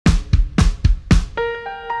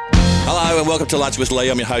and welcome to Lunch with Lee.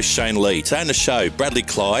 I'm your host, Shane Lee. Today on the show, Bradley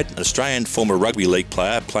Clyde, an Australian former Rugby League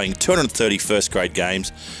player, playing 230 first-grade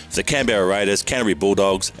games for the Canberra Raiders, Canterbury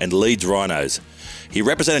Bulldogs and Leeds Rhinos. He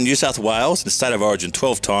represented New South Wales in the State of Origin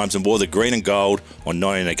 12 times and wore the green and gold on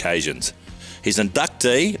 19 occasions. He's an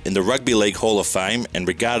inductee in the Rugby League Hall of Fame and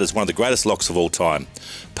regarded as one of the greatest locks of all time.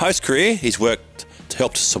 Post-career, he's worked to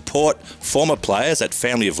help support former players at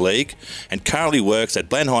Family of League and currently works at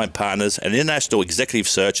Blenheim Partners, an international executive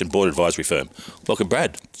search and board advisory firm. Welcome,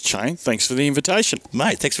 Brad. Shane, thanks for the invitation.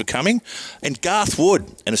 Mate, thanks for coming. And Garth Wood,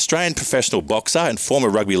 an Australian professional boxer and former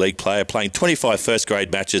Rugby League player, playing 25 first-grade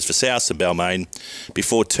matches for South and Balmain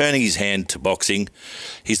before turning his hand to boxing.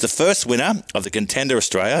 He's the first winner of the Contender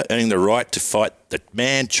Australia, earning the right to fight the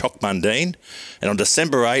man Chock Mundine. And on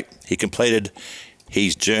December 8, he completed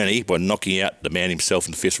his journey by knocking out the man himself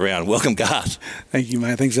in the 5th round. Welcome, Garth. Thank you,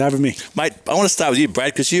 mate. Thanks for having me. Mate, I want to start with you,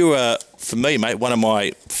 Brad, because you are, for me, mate, one of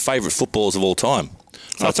my favourite footballers of all time.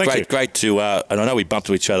 So it's great to, and I know we bumped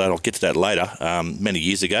into each other, and I'll get to that later, many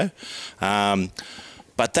years ago.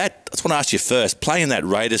 But I just want to ask you first, playing that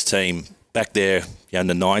Raiders team back there in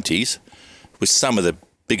the 90s with some of the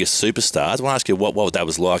biggest superstars, I want to ask you what that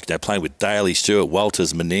was like, playing with Daly, Stewart,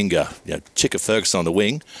 Walters, Meninga, Chicka Ferguson on the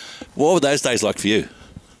wing. What were those days like for you?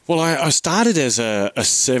 Well, I started as a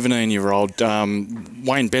 17-year-old.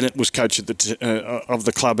 Wayne Bennett was coach of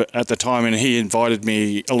the club at the time, and he invited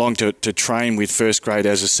me along to train with first grade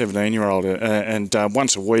as a 17-year-old. And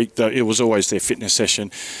once a week, it was always their fitness session.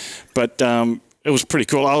 But it was pretty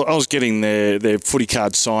cool. I was getting their footy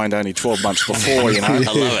card signed only 12 months before, you know. I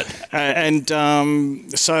love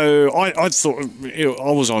it. So I thought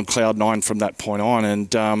I was on cloud nine from that point on,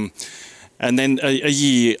 and then a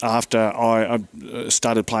year after I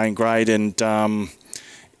started playing grade, and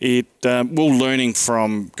we're learning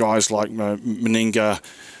from guys like Meninga,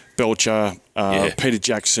 Belcher, Peter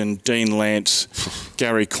Jackson, Dean Lance,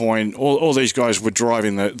 Gary Coyne. All these guys were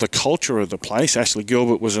driving the culture of the place. Ashley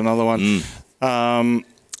Gilbert was another one.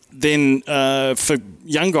 Then for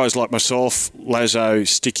young guys like myself, Lazo,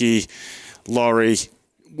 Sticky, Laurie,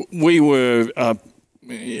 we were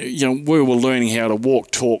learning how to walk,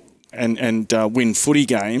 talk, and win footy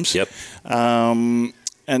games. Yep.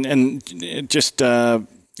 And just by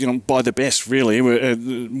the best, really.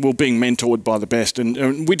 We're being mentored by the best,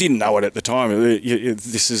 and we didn't know it at the time.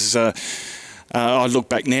 This is. I look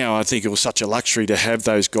back now, I think it was such a luxury to have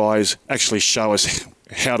those guys actually show us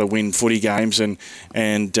how to win footy games and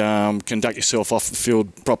conduct yourself off the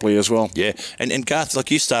field properly as well. Yeah, and Garth, like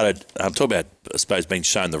you started, talk about, I suppose, being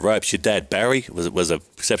shown the ropes. Your dad, Barry, was an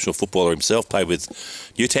exceptional footballer himself, played with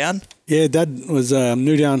Newtown. Yeah, Dad was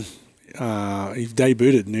Newtown. He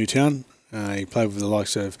debuted at Newtown. He played with the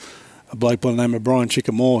likes of a bloke by the name of Brian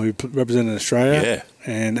Chickamore, who represented Australia. Yeah.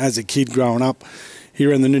 And as a kid growing up, he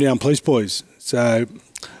ran the Newtown Police Boys. So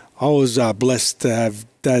I was blessed to have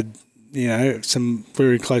Dad, some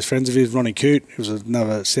very close friends of his. Ronnie Coote, who was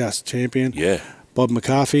another South champion. Yeah. Bob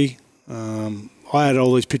McCarthy. I had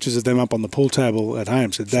all these pictures of them up on the pool table at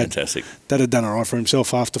home. So Fantastic. Dad had done all right for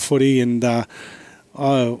himself after footy, and I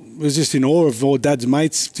was just in awe of all Dad's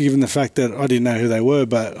mates, given the fact that I didn't know who they were,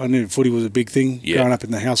 but I knew footy was a big thing growing up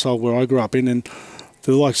in the household where I grew up in, and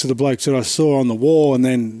the likes of the blokes that I saw on the wall, and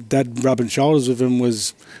then Dad rubbing shoulders with him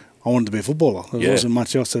was, I wanted to be a footballer. There wasn't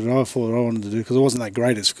much else that I thought I wanted to do, because I wasn't that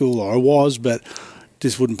great at school, or I was, but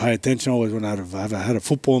just wouldn't pay attention. I always wanted to have had a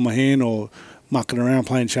football in my hand or mucking around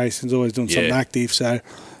playing chasings, always doing something active. So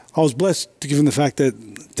I was blessed, given the fact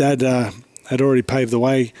that Dad had already paved the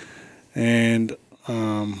way, and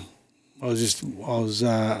I was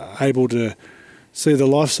able to see the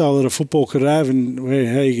lifestyle that a football could have, and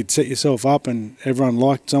how you could set yourself up, and everyone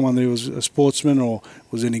liked someone who was a sportsman or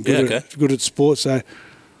was any good at sports. So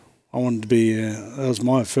I wanted to be, that was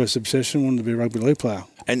my first obsession, wanted to be a rugby league player.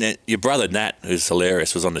 And your brother Nat, who's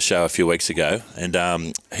hilarious, was on the show a few weeks ago,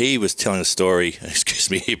 and he was telling a story, excuse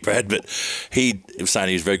me here, Brad, but he was saying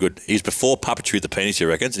he was very good. He was before puppetry of the penis, he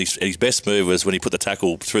reckons, and his best move was when he put the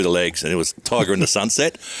tackle through the legs, and it was Tiger in the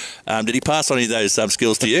Sunset. Did he pass on any of those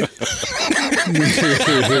skills to you?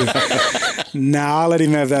 No, I'll let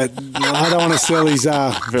him have that. I don't want to sell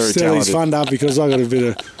his fund up, because I got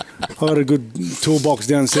a good toolbox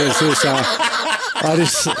downstairs too, so I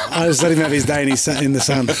just let him have his day in the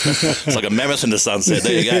sun. It's like a mammoth in the sunset.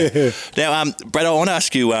 There you go. Now, Brad, I want to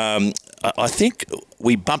ask you, I think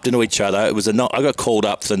we bumped into each other. I got called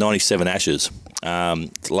up for the 97 Ashes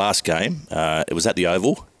last game. It was at the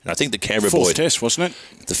Oval. And I think the Canberra Fourth boys... test, wasn't it?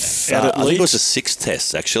 I think it was the 6th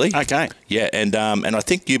test, actually. Okay. Yeah, and I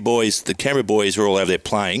think you boys, the Canberra boys, were all over there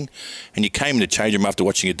playing, and you came in the change room after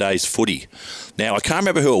watching a day's footy. Now, I can't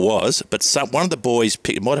remember who it was, but one of the boys,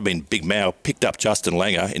 it might have been Big Mal, picked up Justin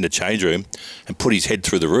Langer in the change room and put his head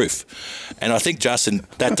through the roof. And I think Justin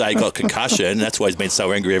that day got concussion, and that's why he's been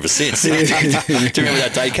so angry ever since. Do you remember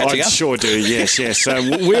that day catching up? I sure do, yes. So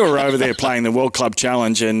we were over there playing the World Club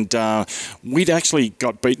Challenge, and we'd actually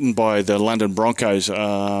got beaten by the London Broncos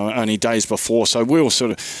only days before. So we were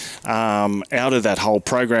sort of out of that whole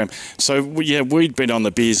program. So, we'd been on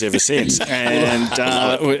the beers ever since. And,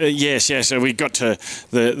 so we got to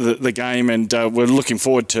the game, and we're looking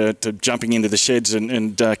forward to jumping into the sheds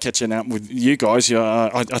and catching up with you guys.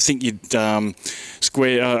 I think you'd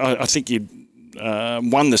I think you'd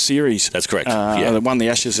won the series. That's correct. They won the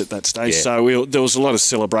Ashes at that stage. Yeah. So there was a lot of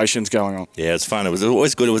celebrations going on. Yeah, it's fun. It was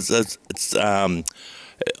always good.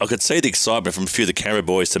 I could see the excitement from a few of the Canberra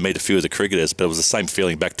boys to meet a few of the cricketers, but it was the same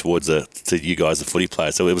feeling back towards to you guys, the footy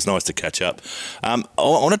players. So it was nice to catch up. I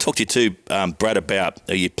want to talk to you too, Brad, about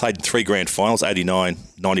you played in 3 grand finals, 89,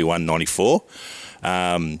 91, 94.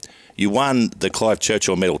 You won the Clive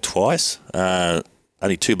Churchill medal twice.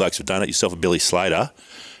 Only 2 blokes have done it, yourself and Billy Slater.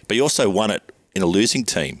 But you also won it in a losing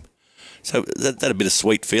team. So that a bit of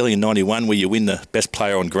sweet feeling in 91 where you win the best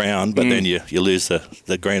player on ground, but then you lose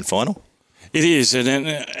the grand final. It is, and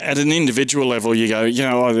at an individual level, you go,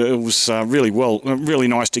 it was really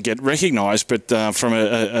nice to get recognised, but from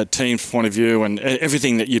a team's point of view and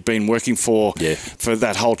everything that you'd been working for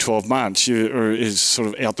that whole 12 months is sort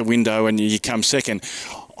of out the window, and you come second.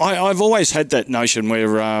 I've always had that notion where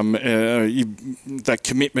that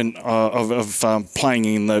commitment of playing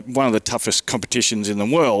in one of the toughest competitions in the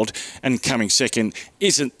world and coming second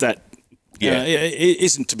isn't that. It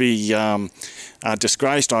isn't to be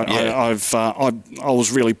disgraced. I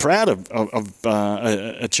was really proud of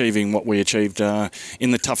achieving what we achieved in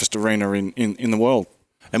the toughest arena in the world.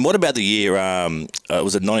 And what about the year?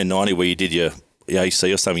 Was it 1990 where you did your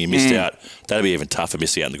AC or something? You missed out. That'd be even tougher,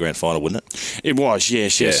 missing out in the grand final, wouldn't it? It was,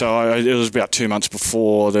 yes. So it was about 2 months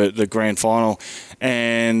before the grand final,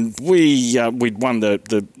 and we'd won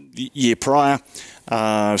the year prior.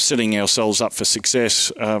 Setting ourselves up for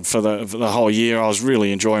success for the whole year. I was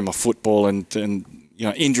really enjoying my football, and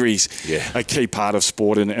injuries are a key part of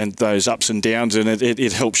sport, and those ups and downs, and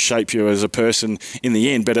it helps shape you as a person in the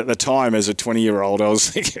end. But at the time, as a 20-year-old, I was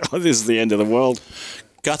thinking, this is the end of the world.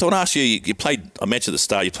 Garth, I want to ask you played, I mentioned at the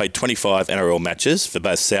start, you played 25 NRL matches for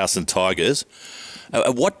both Souths and Tigers.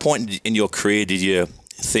 At what point in your career did you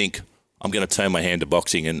think, I'm going to turn my hand to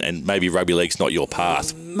boxing and maybe rugby league's not your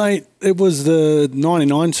path? Mate, it was the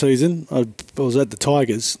 99 season. I was at the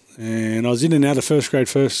Tigers, and I was in and out of reserve grade,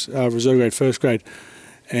 first grade,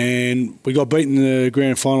 and we got beaten in the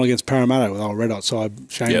grand final against Parramatta with our red hot side.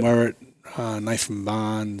 Shane Werrett, Nathan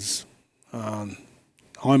Barnes,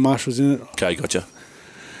 Hindmarsh was in it. Okay, gotcha.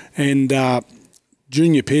 And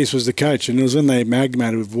Junior Pearce was the coach, and it was when they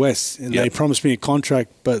amalgamated with West, and they promised me a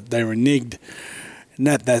contract, but they reneged. And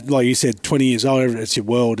that, like you said, 20 years old, it's your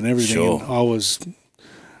world and everything. Sure. And I was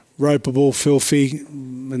ropeable, filthy,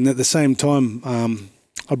 and at the same time,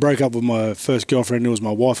 I broke up with my first girlfriend, who was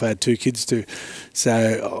my wife. I had 2 kids too.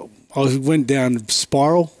 So I went down a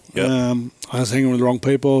spiral. Yep. I was hanging with the wrong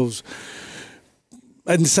people.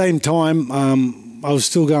 At the same time, I was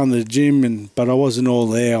still going to the gym, but I wasn't all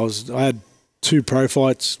there. I had 2 pro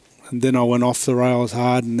fights, and then I went off the rails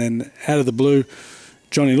hard, and then out of the blue,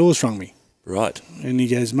 Johnny Lewis rang me. Right. And he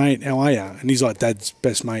goes, mate, how are you? And he's like Dad's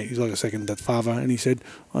best mate. He's like a second dad father. And he said,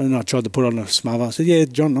 and I tried to put on a smother. I said, yeah,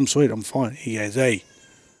 John, I'm sweet, I'm fine. He goes, hey,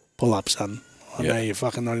 pull up, son. I know you're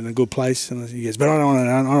fucking not in a good place. And he goes, but I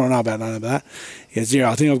don't know about none of that. He goes, yeah,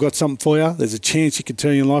 I think I've got something for you. There's a chance you could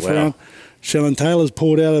turn your life around. Shellen Taylor's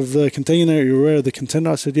pulled out of the container. You're aware of the contender?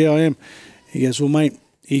 I said, yeah, I am. He goes, well, mate,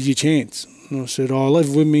 here's your chance. And I said, oh,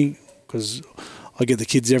 live with me because I get the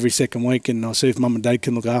kids every second week, and I'll see if Mum and Dad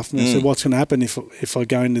can look after me. I said, what's going to happen if I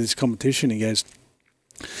go into this competition? He goes,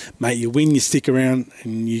 mate, you win, you stick around,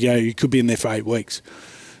 and you could be in there for 8 weeks.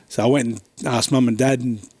 So I went and asked Mum and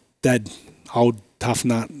Dad, old tough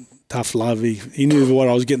nut, tough love. He knew what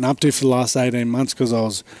I was getting up to for the last 18 months because I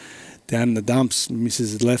was down in the dumps.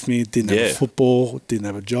 Missus had left me, didn't have a football, didn't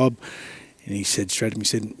have a job. And he said straight to me, he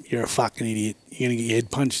said, you're a fucking idiot. You're going to get your head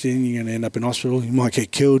punched in. You're going to end up in hospital. You might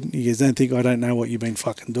get killed. He goes, don't think I don't know what you've been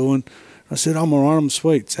fucking doing. I said, I'm all right, I'm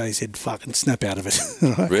sweet. So he said, fucking snap out of it.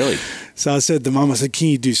 Right? Really? So I said to Mum, I said, can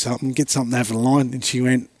you do something? Get something over the line. And she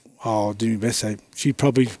went, oh, I'll do my best. So she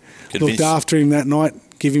probably looked after him that night,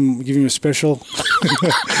 give him a special,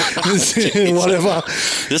 whatever.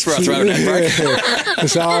 This where I throw that break.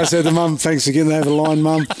 So I said to Mum, thanks for getting over the line,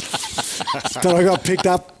 Mum. But I got picked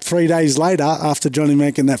up 3 days later after Johnny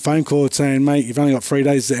making that phone call saying, mate, you've only got 3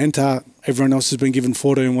 days to enter. Everyone else has been given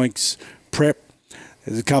 14 weeks prep.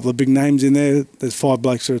 There's a couple of big names in there. There's 5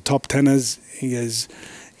 blokes who are top tenors. He goes,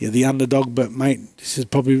 you're the underdog, but mate, this is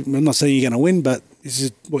probably, I'm not saying you're going to win, but this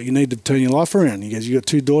is what you need to turn your life around. He goes, you got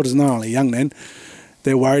 2 daughters, and they're only young then.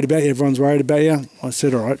 They're worried about you. Everyone's worried about you. I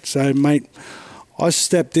said, all right. So, mate, I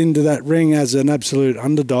stepped into that ring as an absolute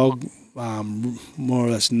underdog, more or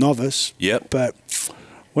less novice. Yep. But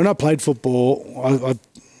when I played football,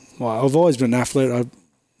 I've always been an athlete. I've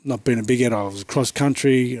not been a big head. I was cross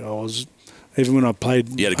country. Even when I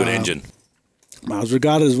played. You had a good engine. I was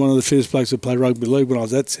regarded as one of the fittest blokes that played rugby league when I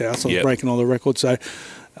was at South. I was breaking all the records. So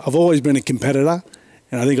I've always been a competitor.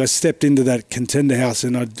 And I think I stepped into that contender house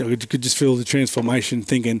and I could just feel the transformation,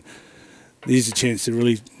 thinking, there's a chance to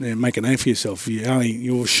really make a name for yourself.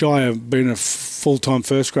 You were shy of being a full-time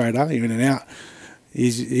first grader, even and out.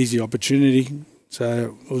 Easy opportunity.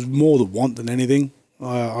 So it was more the want than anything.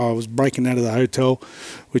 I was breaking out of the hotel,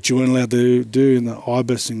 which you weren't allowed to do in the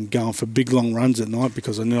Ibis, and going for big long runs at night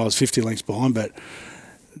because I knew I was 50 lengths behind. But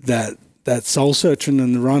that soul searching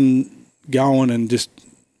and the run going and just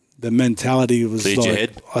the mentality was cleared your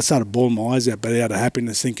head. I started bawling my eyes out, but out of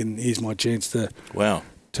happiness, thinking, here's my chance to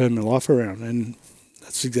turn my life around. And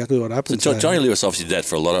that's exactly what happened. So Johnny Lewis obviously did that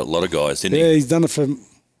for a lot of guys, didn't he? Yeah, he's done it for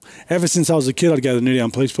ever since I was a kid. I'd go to the Newtown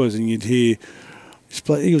Police Post and you'd hear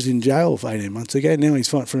he was in jail for 18 months ago. Now he's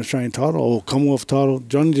fighting for an Australian title or Commonwealth title.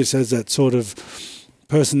 Johnny just has that sort of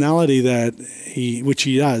personality which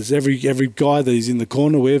he does. Every guy that he's in the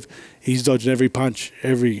corner with, he's dodging every punch,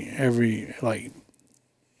 every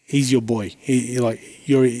he's your boy.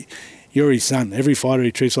 You're his son. Every fighter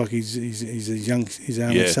he treats like he's his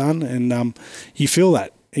only son, and you feel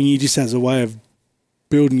that, and he just has a way of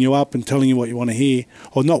building you up and telling you what you want to hear,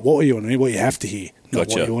 or not what you want to hear, what you have to hear, not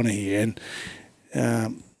what you want to hear, and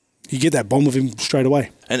you get that bond with him straight away.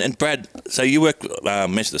 And Brad, so you work,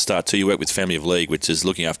 mentioned at the start too, you work with Family of League, which is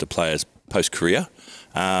looking after players post-career.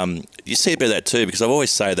 You see a bit of that too, because I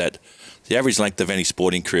always say that the average length of any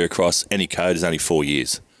sporting career across any code is only 4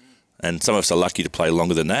 years. And some of us are lucky to play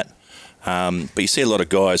longer than that. But you see a lot of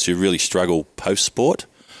guys who really struggle post-sport.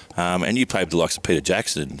 And you played with the likes of Peter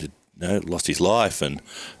Jackson, lost his life. And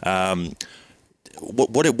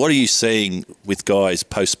what are you seeing with guys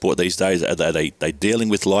post-sport these days? Are they dealing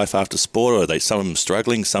with life after sport, or are some of them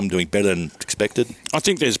struggling, some doing better than expected? I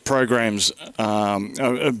think there's programs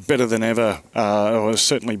better than ever, or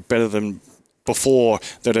certainly better than before,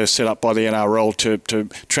 that are set up by the NRL to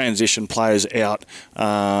transition players out,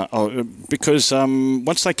 because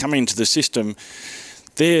once they come into the system,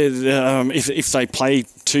 if they play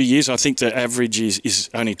 2 years, I think the average is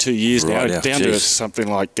only 2 years now, down to something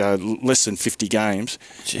like less than 50 games.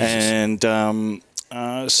 Jesus. And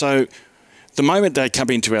so the moment they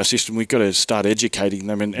come into our system, we've got to start educating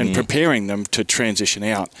them and preparing them to transition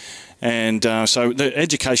out. And so the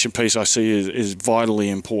education piece I see is vitally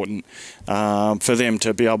important for them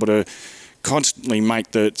to be able to constantly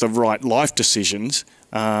make the right life decisions.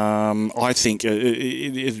 I think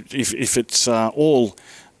if it's all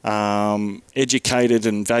educated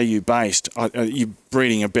and value-based, you're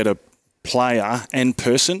breeding a better player and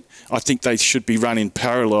person. I think they should be run in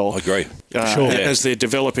parallel. I agree. As they're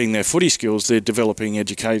developing their footy skills, they're developing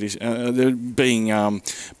educators. They're being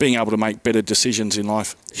able to make better decisions in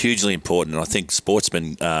life. Hugely important. And I think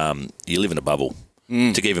sportsmen, you live in a bubble.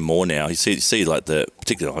 To get even more now. You see like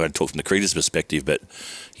particularly, I don't talk from the cricketer's perspective, but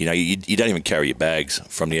you don't even carry your bags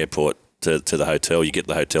from the airport to the hotel. You get to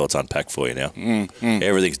the hotel, it's unpacked for you now.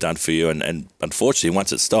 Everything's done for you, and unfortunately,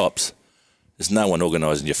 once it stops, there's no one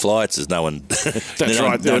organising your flights. There's no one, no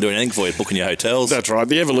one doing anything for you, booking your hotels. That's right.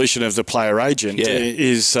 The evolution of the player agent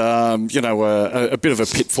is, a bit of a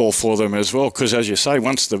pitfall for them as well. Because as you say,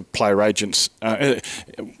 once the player agents,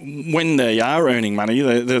 when they are earning money,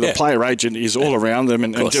 the player agent is all around them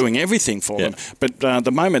and doing everything for them. But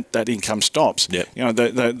the moment that income stops,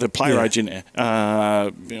 the player agent,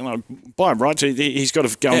 by rights, he's got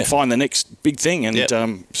to go and find the next big thing,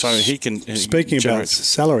 and so he can. Speaking about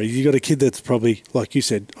salary, you got a kid that's probably, like you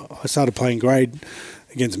said, I started playing grade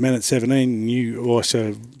against men at 17, and you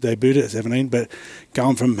also debuted at 17, but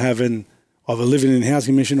going from having either living in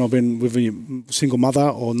housing mission or been with a single mother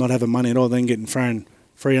or not having money at all, then getting thrown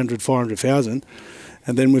 300, 400,000,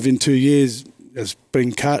 and then within 2 years it's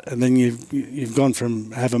been cut, and then you've gone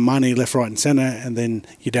from having money left, right and centre, and then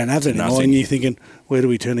you don't have it anymore, and you're thinking, where do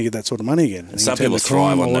we turn to get that sort of money again? And some people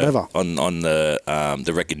thrive on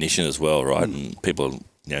the recognition as well, right? And people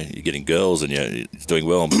you're getting girls and you're doing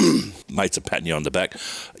well, and mates are patting you on the back.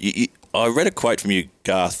 I read a quote from you,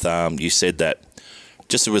 Garth. You said that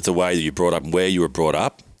just with the way that you brought up and where you were brought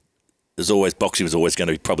up, boxing was always going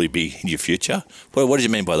to probably be in your future. What did you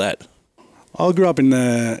mean by that? I grew up in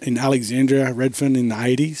Alexandria, Redfern in the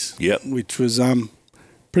 80s, which was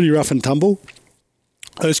pretty rough and tumble.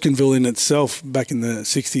 Erskineville in itself, back in the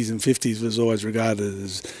 60s and 50s, was always regarded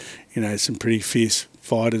as, some pretty fierce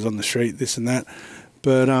fighters on the street, this and that.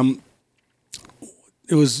 But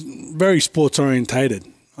it was very sports orientated.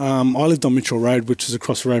 I lived on Mitchell Road, which is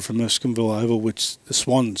across the road from Erskineville Oval, which the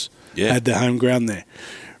Swans had their home ground there.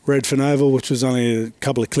 Redfern Oval, which was only a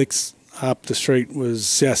couple of clicks up the street, was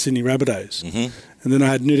South Sydney Rabbitohs. Mm-hmm. And then I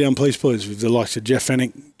had Newtown Police Boys with the likes of Jeff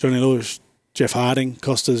Fennick, Johnny Lewis, Jeff Harding,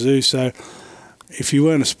 Costa Zoo. So if you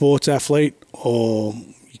weren't a sports athlete or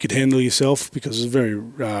you could handle yourself, because it was very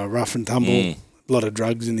rough and tumble, a lot of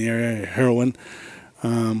drugs in the area, heroin,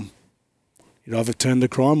 you'd either turn to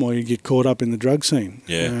crime or you'd get caught up in the drug scene.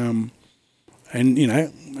 Yeah.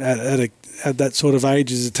 At that sort of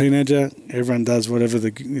age as a teenager, everyone does whatever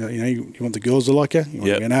you want the girls to like you. You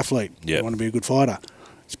want to be an athlete. You want to be a good fighter.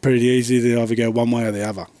 It's pretty easy to either go one way or the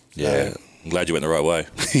other. Yeah. I'm glad you went the right way.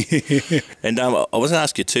 And I was going to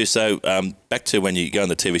ask you too, so back to when you go on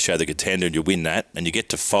the TV show The Contender and you win that and you get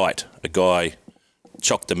to fight a guy,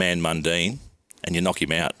 Chock the Man Mundine, and you knock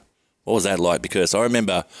him out. What was that like? Because I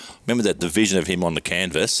remember that the vision of him on the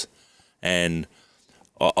canvas, and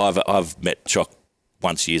I've met Chock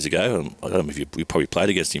once years ago, and I don't know if you probably played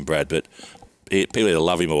against him, Brad, but people either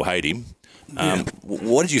love him or hate him.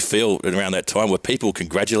 What did you feel around that time? Were people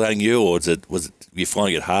congratulating you, or was you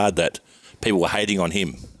finding it hard that people were hating on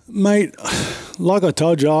him? Mate, like I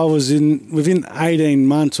told you, I was within 18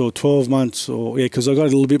 months or 12 months, because I got a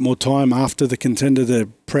little bit more time after the Contender to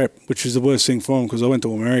prep, which was the worst thing for him, because I went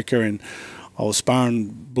to America and I was sparring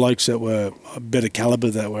blokes that were a better calibre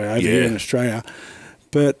that were over here in Australia.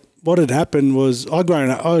 But what had happened was I'd grown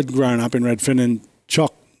up in Redfern, and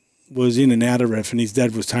Chock was in and out of Redfern. His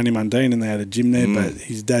dad was Tony Mundine and they had a gym there, but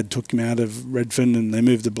his dad took him out of Redfern and they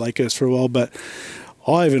moved to Blakehurst for a while. But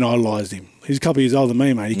I even idolised him. He's a couple of years older than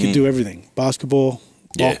me, mate. He could do everything. Basketball,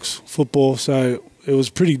 box, football. So it was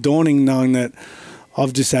pretty daunting knowing that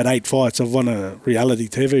I've just had 8 fights. I've won a reality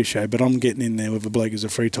TV show, but I'm getting in there with a bloke who's a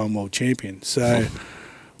 3-time world champion. So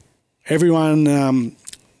everyone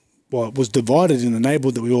was divided in the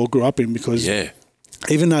neighbourhood that we all grew up in, because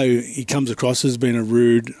even though he comes across as being a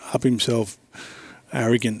rude, up himself,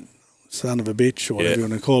 arrogant son of a bitch, or whatever you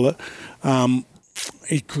want to call it,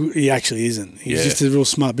 he actually isn't. He's just a real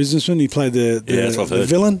smart businessman. He played the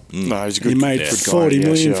villain. No, he's a good. He made 40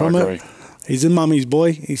 million from it. He's a mummy's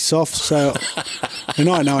boy. He's soft. So, and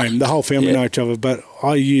I know him. The whole family know each other. But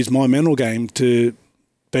I use my mental game to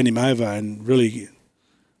bend him over, and really,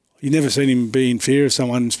 you never seen him be in fear of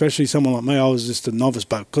someone, especially someone like me. I was just a novice,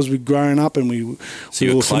 but because we'd grown up and we were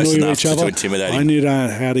familiar with each other, I knew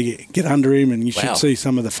how to get under him. And you should see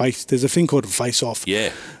some of the face. There's a thing called a face-off.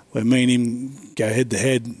 Yeah. Where me and him go head to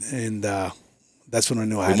head, and that's when I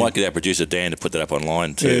knew I had We might get our producer Dan to put that up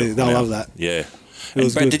online too. Yeah, they'll love that. Yeah.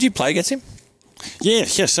 And Brad, did you play against him? Yeah.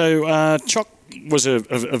 So Chock was a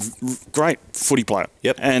great footy player.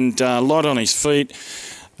 Yep. And light on his feet.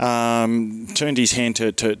 Turned his hand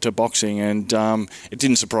to boxing, and it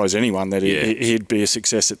didn't surprise anyone that he'd be a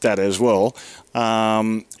success at that as well.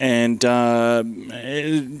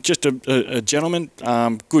 Just a gentleman,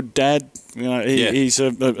 good dad. He's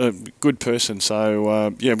a good person. So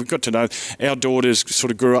we got to know. Our daughters sort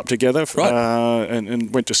of grew up together,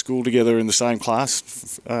 and went to school together in the same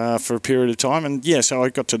class for a period of time. And so I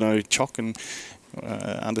got to know Chock and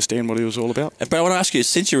understand what he was all about. But I want to ask you,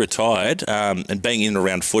 since you're retired and being in and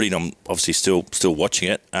around footy, and I'm obviously still watching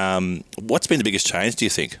it, what's been the biggest change, do you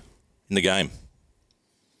think, in the game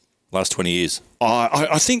last 20 years?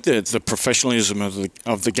 I think that the professionalism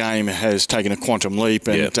of the game has taken a quantum leap,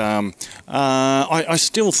 and I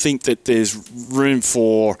still think that there's room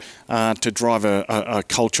for to drive a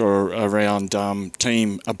culture around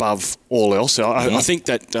team above all else. I think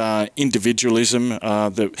that individualism,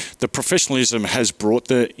 the professionalism has brought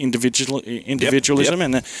the individualism,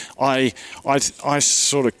 and I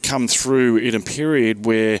sort of come through in a period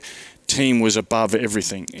where team was above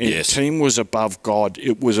everything. Team was above God.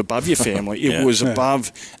 It was above your family. It was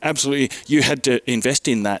above, absolutely. You had to invest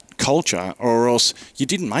in that culture or else you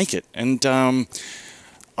didn't make it. And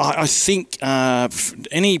I think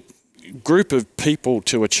any group of people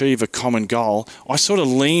to achieve a common goal, I sort of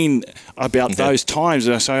lean about those times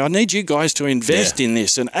and I say, I need you guys to invest in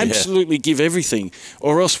this and absolutely give everything,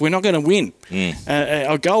 or else we're not going to win.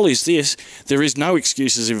 Our goal is this. There is no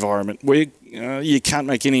excuses environment. You can't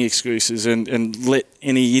make any excuses and let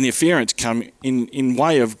any interference come in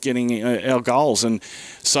way of getting our goals. And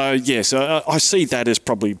so, yes, I see that as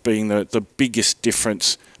probably being the biggest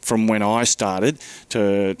difference from when I started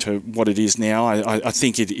to what it is now. I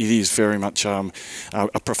think it is very much a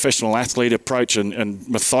professional athlete approach and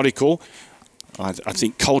methodical. I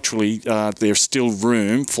think culturally there's still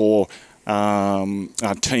room for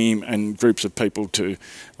a team and groups of people to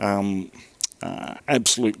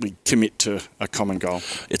absolutely commit to a common goal.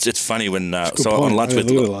 It's funny when on lunch with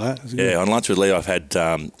on lunch with Lee, I've had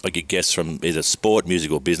I get guests from either sport,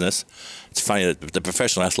 music, or business. It's funny that the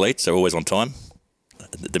professional athletes are always on time.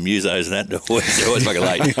 The musos and that, they're always fucking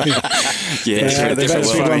late. They've had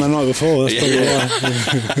a on the night before. That's probably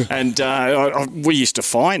why. And we used to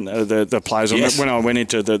fine the players. Yes. When I went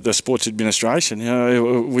into the sports administration,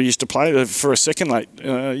 we used to play for a second late.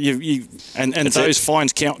 And those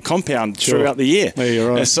fines compound throughout the year. Yeah, you're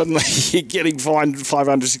right. And suddenly you're getting fined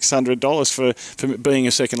 $500, $600 for being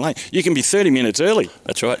a second late. You can be 30 minutes early.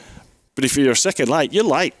 That's right. But if you're a second late, you're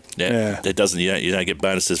late. Yeah. It doesn't. You don't get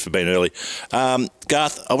bonuses for being early.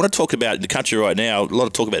 Garth, I want to talk about in the country right now. A lot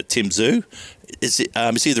of talk about Tim Tszyu. Is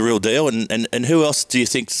he the real deal? And who else do you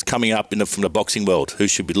think's coming up from the boxing world? Who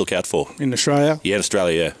should we look out for in Australia? Yeah, in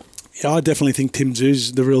Australia. Yeah, I definitely think Tim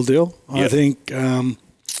Tszyu's the real deal. I think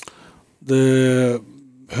the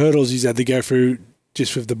hurdles he's had to go through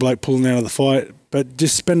just with the bloke pulling out of the fight, but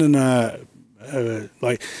just spending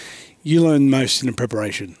like you learn most in the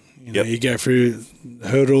preparation. You go through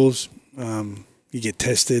hurdles, you get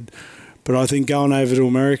tested. But I think going over to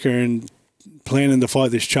America and planning to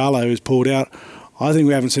fight this Charlo who's pulled out, I think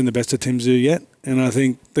we haven't seen the best of Tim Tszyu yet. And I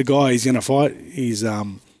think the guy he's going to fight, he's got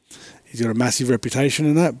a massive reputation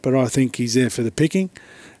in that, but I think he's there for the picking.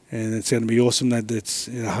 And it's going to be awesome that it's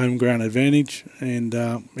a home ground advantage. And,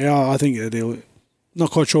 I think they'll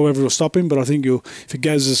not quite sure whether it'll stop him, but I think if it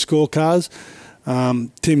goes to the scorecards,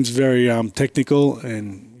 Tim's very technical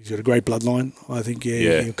and he's got a great bloodline. I think,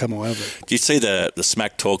 he'll come away with it. Do you see the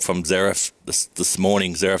smack talk from Zaref this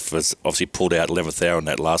morning? Zaref was obviously pulled out 11th hour in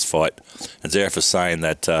that last fight. And Zaref was saying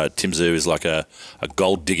that Tim Tszyu is like a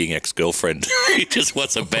gold-digging ex-girlfriend. He just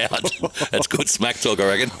wants about. That's good smack talk, I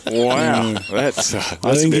reckon. Wow. That's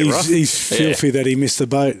I think he's filthy that he missed the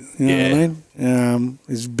boat. You know what I mean?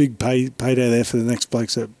 There's a big payday there for the next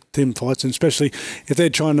blokes that Tim fights, and especially if they're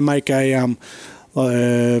trying to make a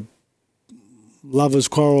lovers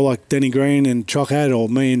quarrel like Denny Green and Chock had, or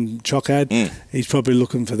me and Chock had. He's probably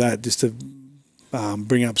looking for that just to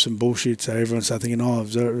bring up some bullshit so everyone's thinking,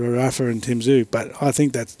 Rafa and Tim Tszyu. But I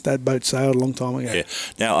think that boat sailed a long time ago. Yeah.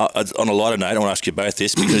 Now, on a lighter note, I want to ask you both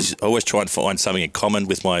this because I always try and find something in common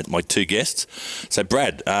with my two guests. So,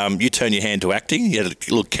 Brad, you turned your hand to acting. You had a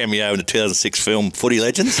little cameo in the 2006 film Footy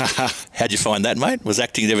Legends. How'd you find that, mate? Was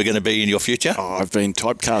acting ever going to be in your future? Oh, I've been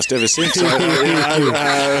typecast ever since.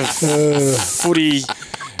 Footy...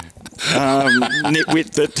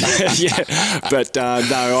 nitwit, but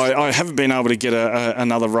no, I haven't been able to get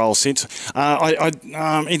another role since.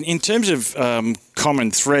 In terms of common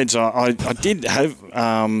threads, I did have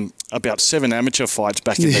about 7 amateur fights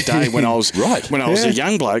back in the day when I was when I was a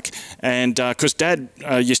young bloke, and because Dad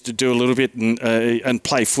used to do a little bit and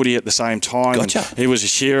play footy at the same time. Gotcha. He was a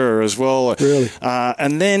shearer as well. Really,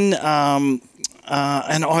 and then.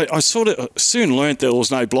 And I sort of soon learnt there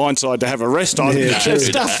was no blind side to have a rest on.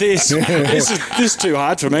 Stuff this. This is too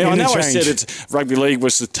hard for me. I know I said Rugby League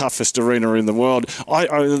was the toughest arena in the world.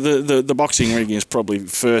 The boxing ring is probably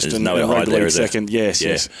first and Rugby League second.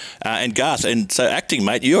 Yes. And Garth, and so acting,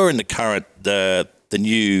 mate, you're in the current, the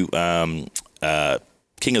new King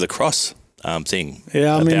of the Cross thing.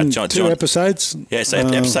 Yeah, I'm in two episodes. Yeah, so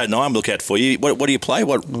episode 9, look out for you. What do you play?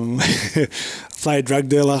 What? Play a drug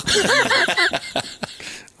dealer.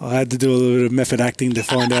 I had to do a little bit of method acting to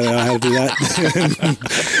find out how to do that.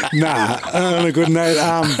 On a good note,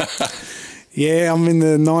 I'm in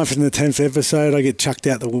the 9th and the 10th episode. I get chucked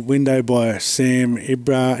out the window by Sam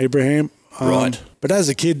Ibrahim. Right. But as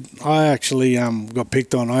a kid, I actually got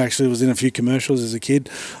picked on. I actually was in a few commercials as a kid.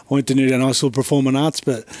 I went to Newtown High School Performing Arts,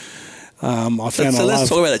 but I found So let's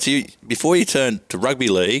talk about that. So before you turned to rugby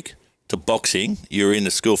league, to boxing, you were in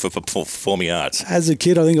the school for performing arts. As a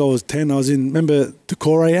kid, I think I was 10. I was in, remember the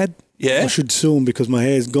Decore ad? Yeah. I should sue him because my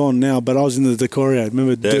hair's gone now, but I was in the Decore ad.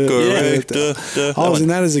 Remember? I was in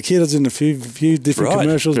that as a kid. I was in a few different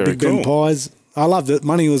commercials, Big Ben Pies. I loved it.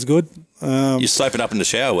 Money was good. You're soaping up in the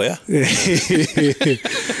shower, were you?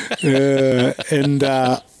 And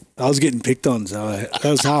I was getting picked on, so that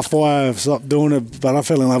was half why I stopped doing it. But I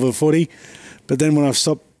fell in love with footy. But then when I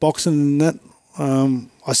stopped boxing and that,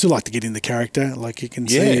 I still like to get in the character. Like you can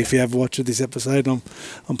see if you have watched this episode, I'm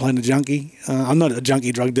playing a junkie. I'm not a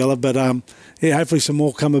junkie drug dealer, but hopefully some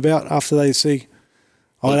more come about after they see.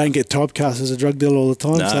 I don't get typecast as a drug dealer all the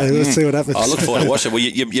time, so let's see what happens. I look forward to watching it. Well,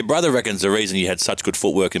 your brother reckons the reason you had such good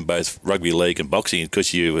footwork in both rugby league and boxing is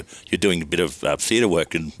because you're doing a bit of theatre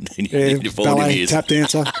work and you're ballet, tap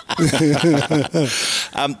dancer.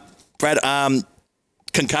 Brad,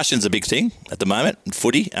 concussion's a big thing at the moment in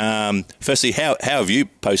footy. Firstly, how have you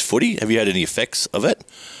post-footy? Have you had any effects of it?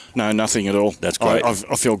 No, nothing at all. That's great. I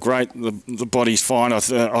feel great. The body's fine.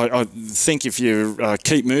 I think if you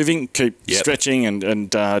keep moving, keep stretching and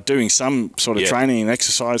doing some sort of training and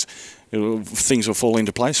exercise, things will fall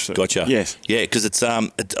into place. Gotcha. Yes. Yeah, because it's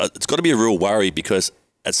got to be a real worry because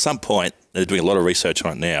at some point, they're doing a lot of research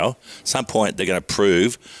on it now, at some point they're going to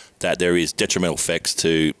prove that there is detrimental effects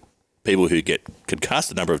to people who get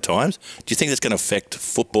concussed a number of times. Do you think that's going to affect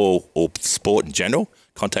football or sport in general,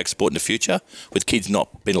 contact sport in the future, with kids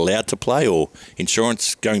not being allowed to play or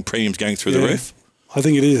insurance premiums going through the roof? I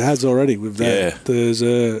think it has already with that. Yeah. There's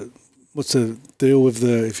what's the deal with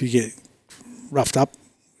if you get roughed up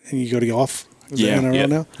and you got to go off?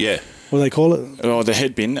 Now? Yeah. What do they call it? Oh, the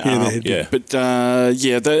head bin. Yeah, the head bin. But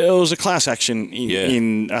there was a class action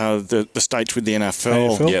in the States with the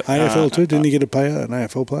NFL. AFL, AFL too. Didn't you get an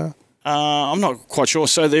AFL player? I'm not quite sure.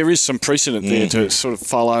 So there is some precedent there to sort of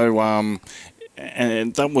follow,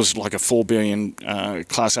 and that was like a $4 billion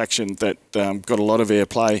class action that got a lot of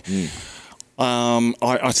airplay.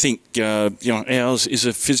 I think ours is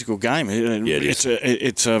a physical game.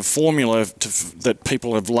 It's a formula that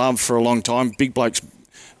people have loved for a long time. Big blokes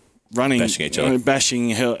running, bashing each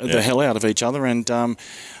other, the hell out of each other, and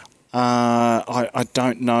I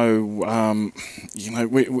don't know,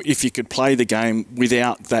 if you could play the game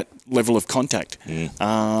without that level of contact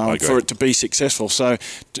for it to be successful. So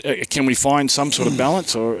can we find some sort of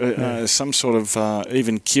balance or some sort of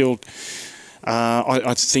even killed?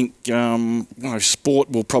 I think sport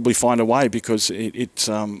will probably find a way because it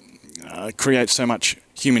creates so much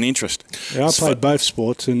human interest. Yeah, I played both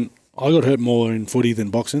sports and I got hurt more in footy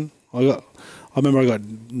than boxing. I remember it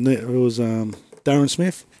was Darren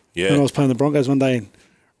Smith. Yeah. When I was playing the Broncos one day and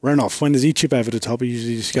ran off. When does he chip over the top? He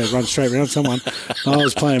usually just goes run straight around someone. And I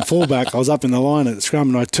was playing fullback. I was up in the line at the scrum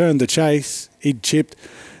and I turned to chase. He'd chipped.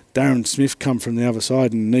 Darren Smith come from the other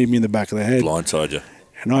side and kneed me in the back of the head. Blindside you.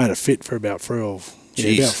 And I had a fit for about 3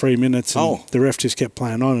 minutes. And the ref just kept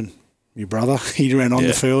playing on. And my brother, he ran on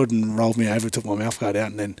the field and rolled me over, took my mouth guard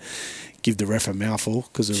out and then give the ref a mouthful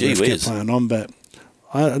because the ref kept playing on. But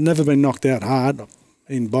I've never been knocked out hard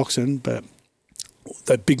in boxing, but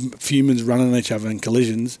the big humans running each other in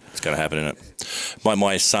collisions. It's going to happen, isn't it?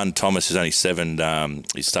 My son Thomas is only 7.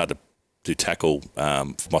 He started to do tackle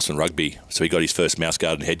for Mosman Rugby, so he got his first mouse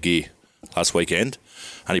guard and headgear last weekend.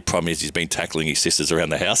 Only problem is he's been tackling his sisters around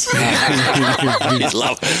the house. He's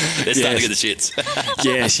loving it. They're starting to get the shits.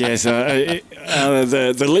 Yes.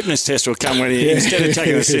 The litmus test will come when instead of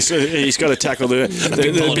tackling the sister, he's got to tackle the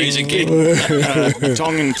Polynesian kid.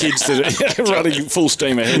 Tongan kids that are running full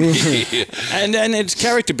steam ahead. And it's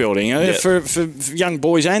character building for young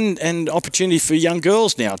boys and opportunity for young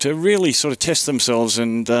girls now to really sort of test themselves.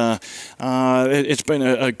 And it's been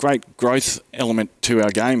a great growth element to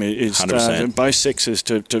our game. It's both sexes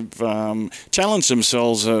to challenge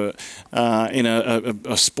themselves in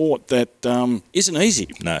a sport that isn't easy.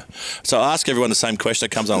 No. So I'll ask everyone the same question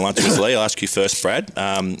that comes on Lunch with Lee. I'll ask you first, Brad.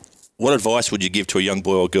 What advice would you give to a young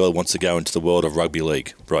boy or girl who wants to go into the world of rugby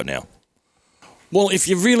league right now? Well, if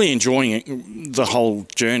you're really enjoying the whole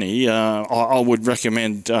journey, I would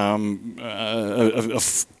recommend a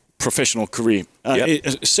professional career.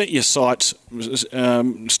 Set your sights,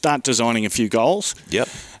 start designing a few goals. Yep.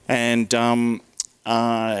 And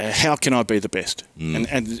how can I be the best?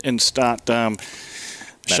 And start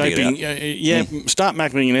shaping. Start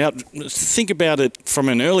mapping it out. Think about it from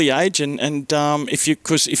an early age, and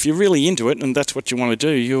if you're really into it, and that's what you want to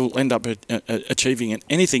do, you'll end up achieving it.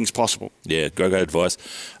 Anything's possible. Yeah, great advice.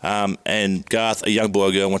 And Garth, a young boy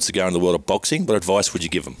or girl wants to go in the world of boxing. What advice would you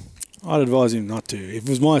give him? I'd advise him not to. If it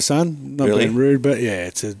was my son, not being rude, but yeah,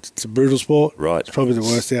 it's a brutal sport. Right. It's probably the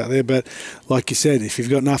worst out there. But like you said, if you've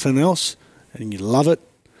got nothing else and you love it,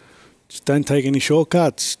 just don't take any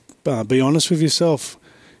shortcuts. Be honest with yourself.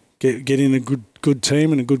 Get in a good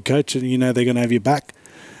team and a good coach, and they're going to have your back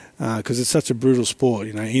because it's such a brutal sport.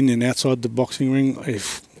 In and outside the boxing ring.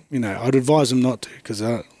 I'd advise them not to because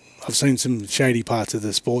I I've seen some shady parts of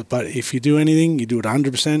the sport, but if you do anything, you do it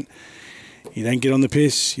 100%. You don't get on the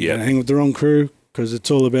piss. You don't hang with the wrong crew, because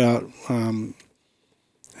it's all about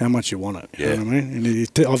how much you want it. You know what I mean?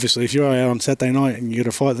 And obviously, if you're out on Saturday night and you get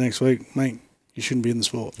a fight the next week, mate, you shouldn't be in the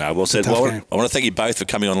sport. No, well said. Well, I want to thank you both for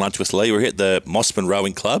coming on Lunch with Lee. We're here at the Mosman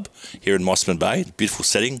Rowing Club here in Mosman Bay. Beautiful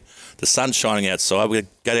setting. The sun's shining outside. We're going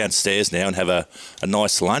to go downstairs now and have a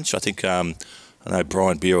nice lunch. I think I know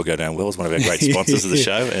Brian Beer will go down well. He's one of our great sponsors of the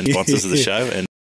show and sponsors of the show. And